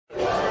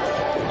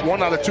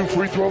1 out of 2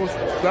 free throws,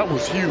 that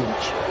was huge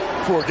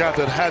for a guy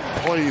that hadn't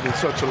played in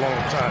such a long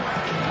time.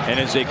 And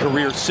is a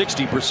career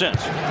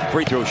 60%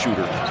 free throw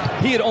shooter.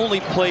 He had only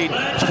played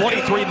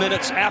 23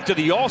 minutes after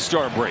the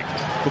All-Star break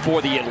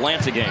before the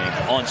Atlanta game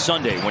on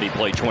Sunday when he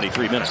played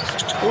 23 minutes.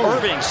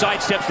 Irving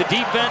sidesteps the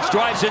defense,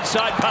 drives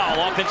inside.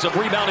 Powell, offensive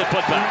rebound and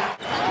putback.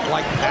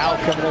 Like Powell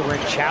coming over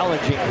and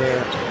challenging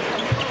there.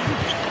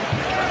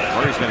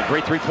 Murray's been a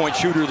great three-point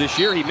shooter this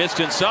year. He missed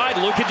inside.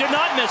 Luka did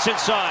not miss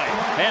inside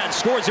and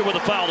scores it with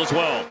a foul as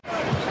well.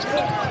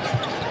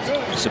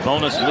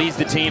 Sabonis leads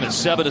the team at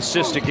 7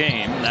 assists a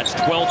game. That's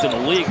 12th in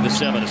the league, the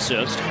 7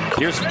 assists.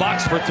 Here's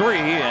Fox for 3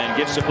 and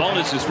gives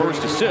Sabonis his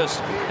first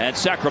assist, and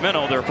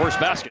Sacramento their first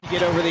basket.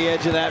 Get over the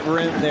edge of that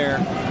rim there.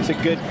 It's a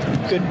good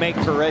make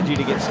for Reggie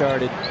to get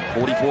started.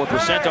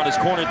 44% on his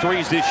corner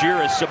threes this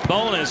year as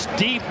Sabonis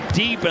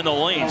deep in the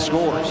lane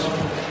scores.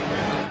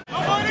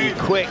 The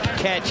quick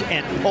catch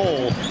and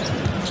pull.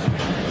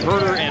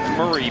 Herter and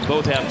Murray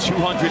both have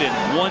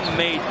 201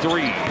 made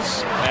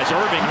threes as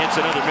Irving hits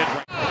another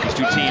mid-range. These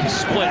two teams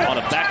split on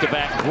a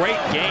back-to-back great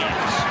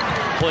games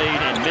played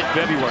in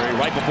mid-February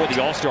right before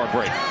the All-Star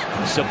break.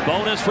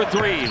 Sabonis for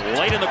 3,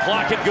 late in the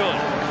clock and good.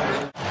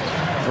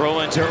 Throw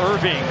into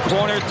Irving,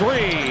 corner 3,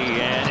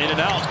 and in and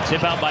out.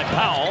 Tip out by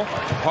Powell.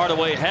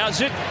 Hardaway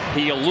has it.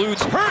 He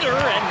eludes Herter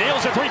and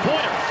nails a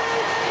three-pointer.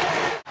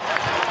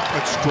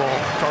 That's strong.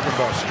 Talking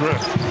about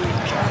strength.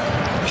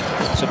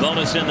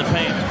 Sabonis in the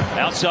paint.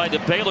 Outside to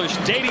Baylor's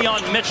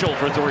Davion Mitchell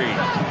for 3.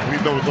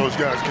 We know what those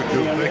guys can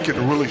do. They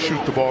can really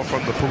shoot the ball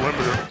from the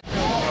perimeter.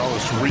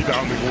 It's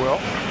rebounding well.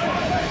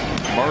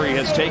 Murray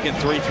has taken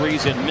 3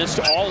 threes and missed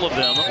all of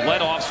them.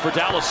 Let-offs for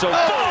Dallas so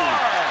far.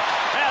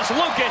 As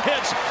Luka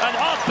hits an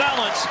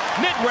off-balance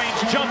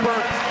mid-range jumper,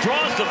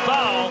 draws the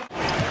foul.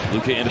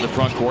 Luka into the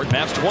front court.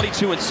 Mavs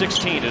 22 and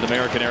 16 at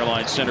American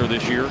Airlines Center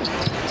this year.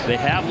 They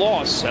have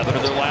lost 7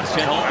 of their last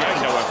 10 home games,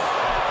 however.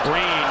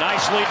 Green,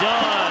 nicely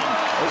done.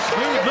 A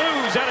smooth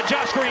moves out of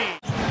Josh Green.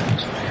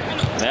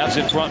 Mavs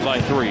in front by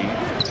 3.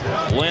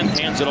 Lynn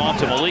hands it off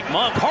to Malik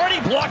Monk. Hardy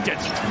blocked it.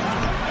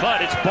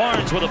 But it's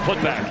Barnes with a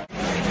putback.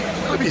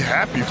 I'd be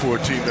happy for a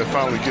team that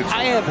finally gets it.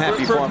 I am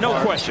happy for him.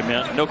 No question,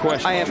 man. No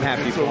question. I am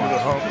happy for him.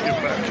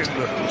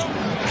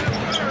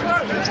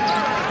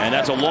 And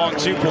that's a long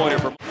 2-pointer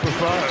for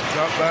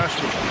not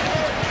bashful.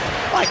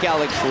 Like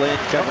Alex Lynn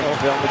coming from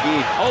Phil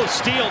McGee. Oh,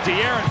 steal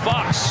De'Aaron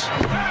Fox.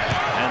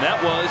 And that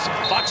was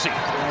Foxy.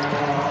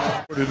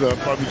 Where did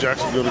Bobby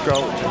Jackson go to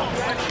college?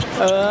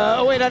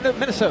 Wait, I know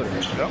Minnesota.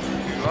 Yep,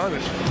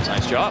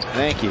 nice job.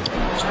 Thank you.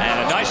 And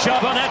a nice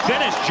job on that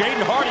finish.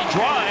 Jaden Hardy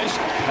drives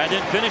and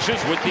then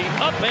finishes with the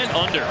up and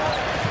under.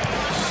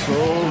 So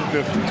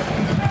nifty.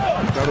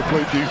 Got to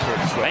play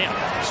defense. Though.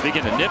 Man,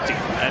 speaking of nifty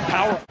and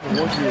powerful.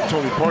 One year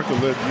Tony Parker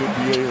led the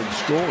NBA in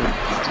scoring.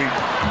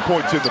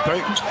 Points in the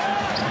paint.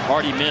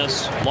 Hardy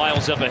miss.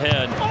 Lyles up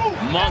ahead.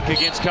 Monk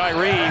against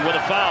Kyrie with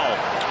a foul.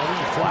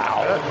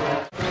 Wow.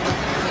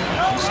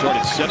 He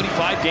started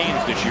 75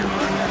 games this year.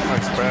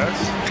 Nice pass.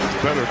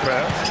 Better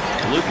pass.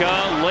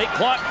 Luka, late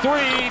clock 3.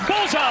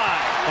 Bullseye.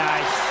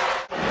 Nice.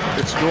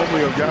 It's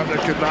normally a guy that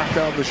can knock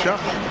down the shot.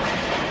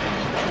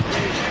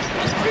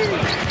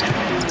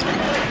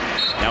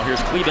 Now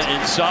here's Kleba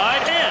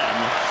inside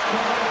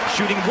and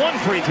shooting 1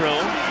 free throw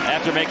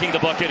after making the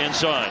bucket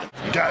inside.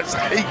 Guys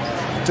hate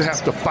to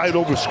have to fight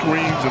over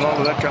screens and all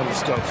of that kind of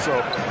stuff. So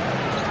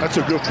that's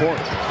a good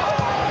point.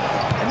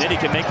 And then he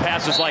can make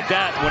passes like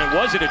that when it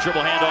wasn't a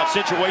triple handoff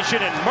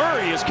situation, and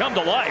Murray has come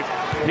to life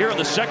here in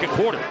the second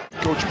quarter.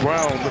 Coach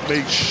Brown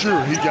made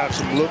sure he got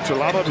some looks. A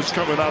lot of it's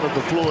coming out of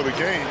the floor of the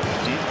game.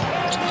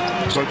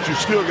 But you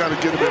still got to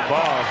get him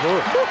involved.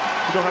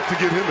 You don't have to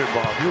get him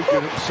involved. He'll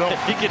get himself.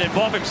 He can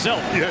involve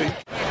himself.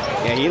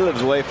 Yeah, he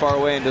lives way far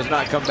away and does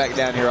not come back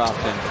down here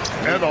often.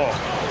 At all.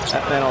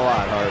 That meant a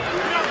lot, Hart.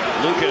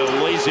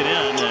 Luka lays it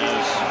in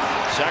as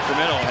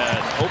Sacramento had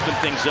opened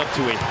things up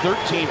to a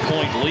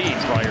 13-point lead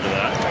prior to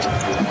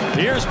that.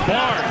 Here's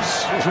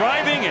Barnes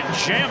driving and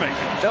jamming.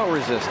 No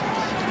resistance.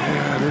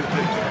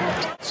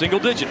 Single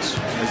digits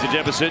is the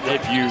deficit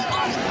if you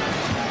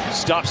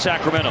stop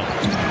Sacramento.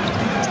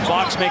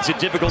 Fox makes it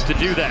difficult to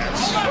do that,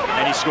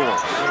 and he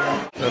scores.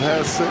 That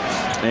has 6.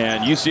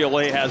 And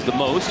UCLA has the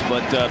most,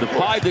 but the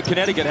 5 that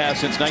Connecticut has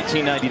since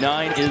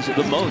 1999 is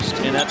the most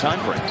in that time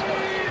frame.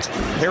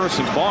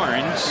 Harrison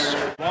Barnes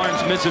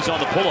misses on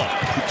the pull-up.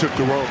 He took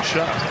the wrong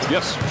shot.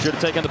 Yes, should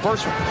have taken the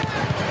first one.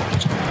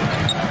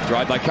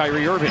 Drive by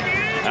Kyrie Irving.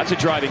 That's a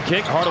driving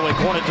kick. Hardaway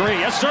corner 3.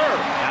 Yes, sir.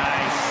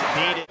 Nice.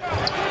 Needed.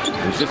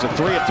 There's just a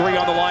 3 of 3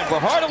 on the line for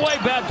Hardaway.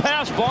 Bad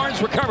pass.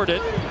 Barnes recovered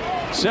it.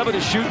 7 to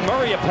shoot.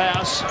 Murray a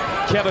pass.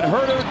 Kevin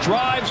Herter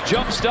drives,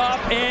 jump stop,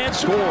 and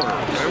scores.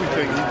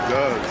 Everything he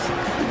does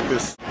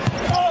is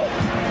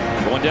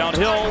going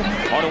downhill.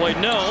 Hardaway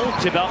no.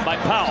 Tip out by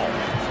Powell.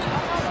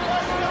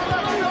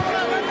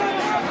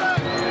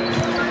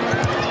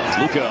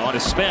 Luka on a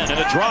spin and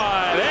a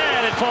drive,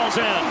 and it falls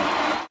in.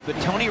 But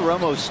Tony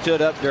Romo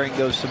stood up during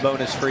those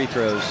Sabonis free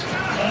throws.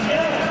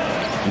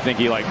 You think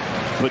he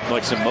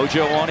put some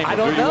mojo on him? I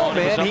don't know,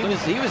 man. He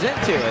was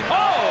into it.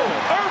 Oh,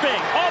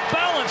 Irving off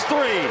balance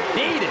three.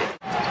 Needed.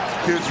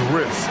 His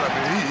wrist. I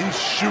mean, he's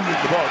shooting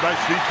the ball. Nice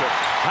defense.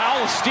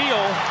 Powell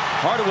steal.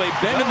 Hardaway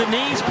bending the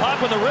knees,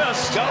 popping the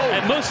wrist,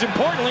 and most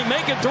importantly,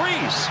 making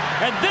threes.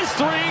 And this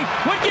three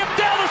would give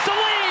Dallas the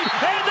lead,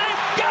 and they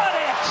got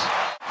it!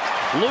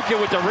 Luka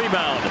with the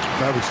rebound.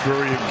 Mavericks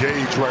very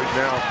engaged right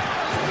now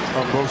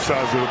on both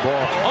sides of the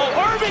ball. Oh,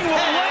 Irving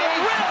will let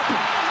it rip!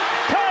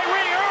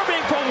 Kyrie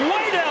Irving from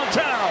way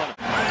downtown.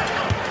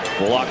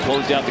 Bullock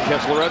closed out to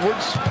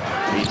Kessler-Edwards.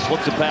 He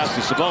slips a pass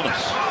to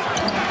Sabonis.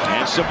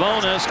 And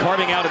Sabonis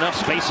carving out enough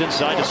space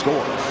inside to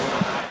score.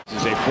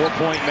 This is a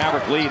 4-point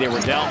Maverick lead. They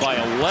were down by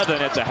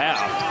 11 at the half.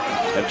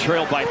 Have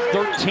trailed by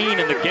 13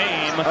 in the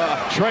game.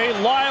 Trey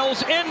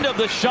Lyles, end of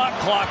the shot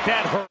clock.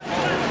 That hurt.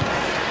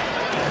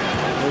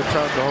 No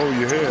time to hold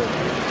your head.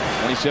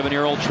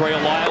 27-year-old Trey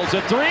Lyles,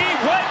 a three.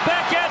 Right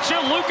back at you,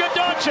 Luka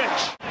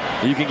Doncic.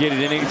 You can get it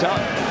in any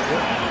time.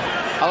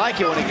 I like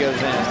it when it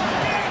goes in.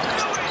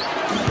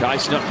 Guy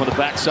snuck from the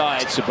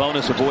backside.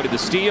 Sabonis avoided the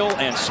steal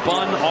and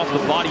spun off the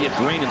body of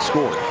Green and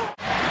scored.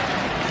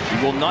 He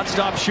will not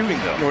stop shooting,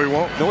 though. No, he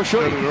won't. Nor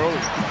should he.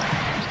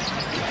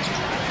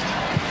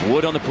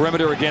 Wood on the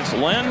perimeter against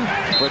Len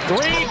for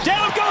three.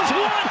 Down goes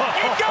one.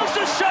 It goes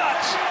to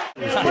shots.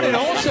 But it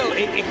also,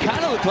 it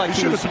kind of looked like you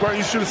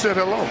should have said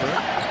hello, man.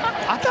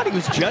 I thought he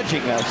was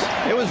judging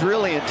us. It was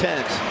really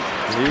intense.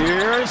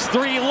 Here's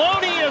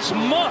Threlonious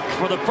Monk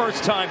for the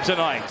first time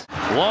tonight.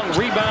 Long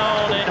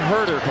rebound, and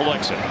Herter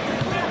collects it.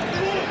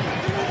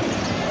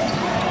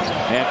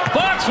 And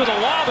Fox with a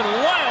lob, and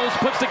Lyles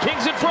puts the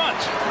Kings in front.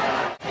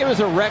 It was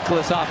a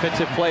reckless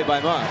offensive play by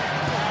Monk.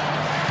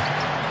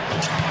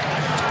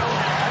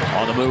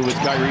 On the move is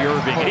Kyrie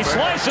Irving, and he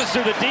slices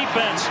through the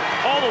defense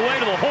all the way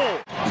to the hole.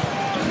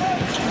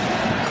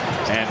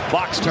 And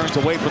Fox turns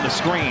away from the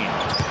screen.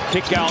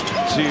 Kick out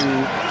to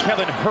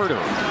Kevin Herter.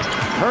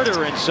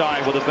 Herter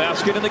inside with a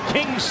basket, and the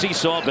Kings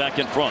seesaw back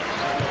in front.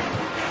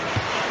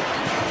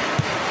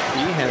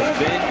 He has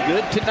been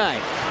good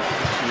tonight.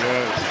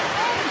 Yes.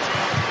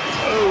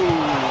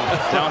 Oh.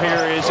 Now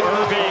here is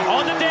Irving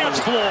on the dance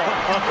floor.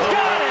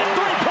 Got it,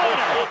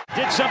 three-pointer.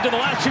 Did something the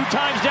last two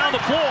times down the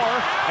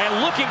floor,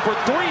 and looking for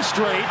three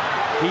straight.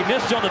 He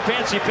missed on the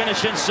fancy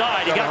finish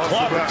inside. He got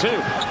clobbered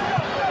too.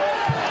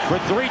 For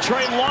three,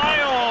 Trey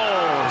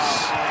Lyles.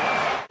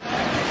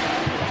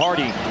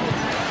 Hardy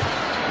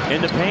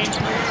in the paint,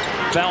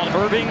 found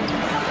Irving.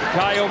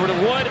 Kai over to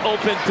Wood,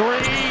 open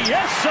three.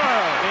 Yes, sir.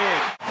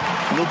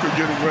 Luka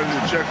getting ready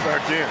to check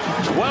back in.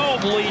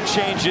 12 lead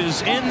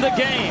changes in the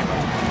game.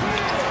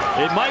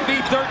 It might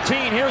be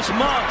 13. Here's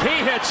Monk.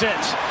 He hits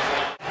it.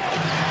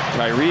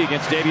 Kyrie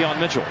against Davion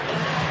Mitchell.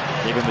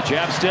 Gave him the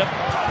jab step,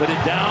 put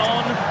it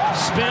down,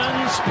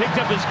 spins, picked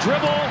up his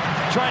dribble,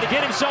 trying to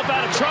get himself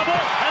out of trouble,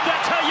 and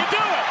that's how you do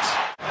it.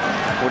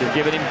 Would have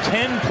given him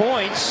 10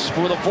 points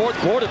for the fourth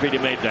quarter if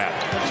he'd made that.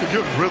 It's a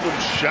good rhythm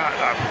shot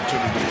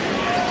opportunity.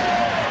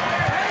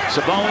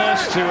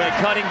 Sabonis to a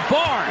cutting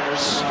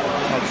Barnes.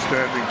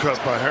 Outstanding cut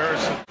by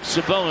Harrison.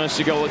 Sabonis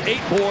to go with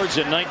 8 boards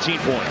and 19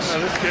 points. Now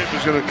this game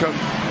is going to come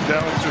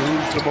down to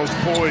who's the most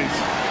poised.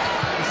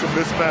 It's a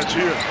mismatch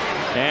here.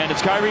 And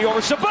it's Kyrie over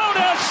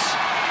Sabonis.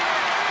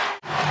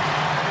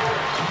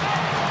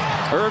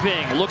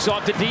 Irving looks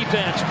off the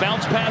defense.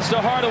 Bounce pass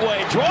to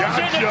Hardaway. Draws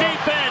into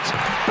defense.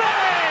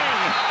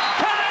 Bang!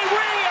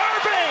 Kyrie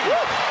Irving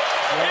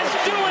is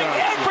doing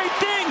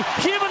everything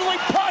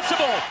humanly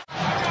possible.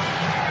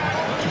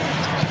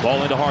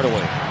 Ball into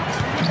Hardaway.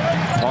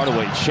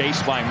 Hardaway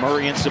chased by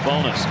Murray and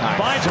Sabonis.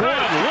 Finds Wood.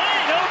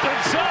 Wayne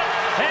opens up,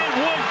 and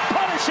Wood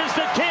punishes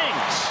the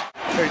Kings.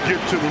 They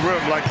get to the rim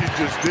like he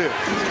just did.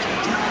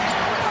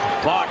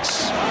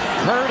 Fox.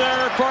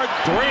 Herter for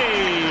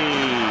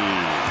three.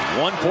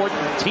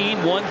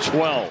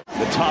 114-112.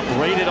 The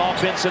top-rated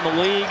offense in the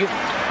league.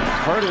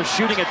 Herter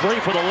shooting a three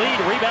for the lead.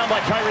 Rebound by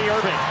Kyrie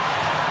Irving.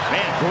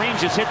 Man, Green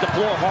just hit the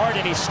floor hard,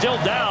 and he's still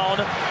down.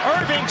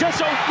 Irving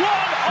just a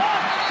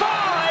 1-on-5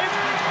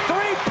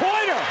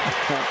 three-pointer.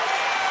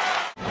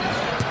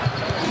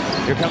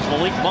 Here comes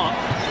Malik Monk.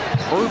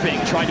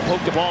 Irving trying to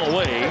poke the ball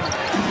away.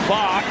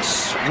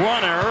 Fox,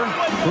 runner,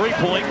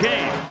 three-point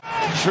game.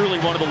 Truly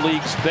one of the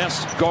league's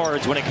best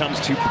guards when it comes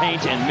to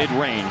paint and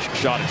mid-range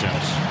shot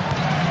attempts.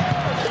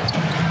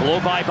 Blow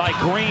by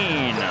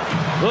Green.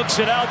 Hooks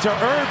it out to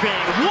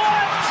Irving.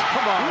 What?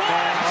 Come on,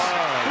 man.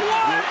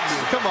 What?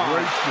 Come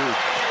on.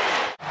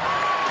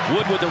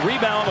 Wood with the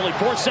rebound. Only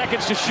 4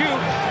 seconds to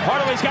shoot.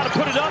 Hardaway's got to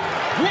put it up.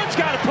 Wood's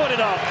got to put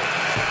it up.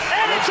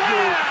 And it's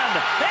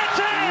in! It's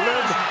in!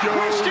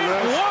 Christian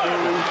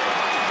Wood.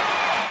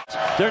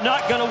 They're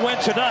not going to win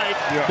tonight.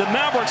 Yeah. The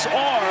Mavericks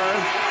are.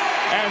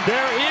 And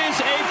there is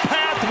a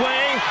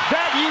pathway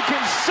that you can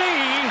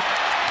see.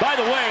 By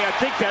the way, I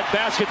think that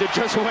basket that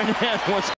just went in was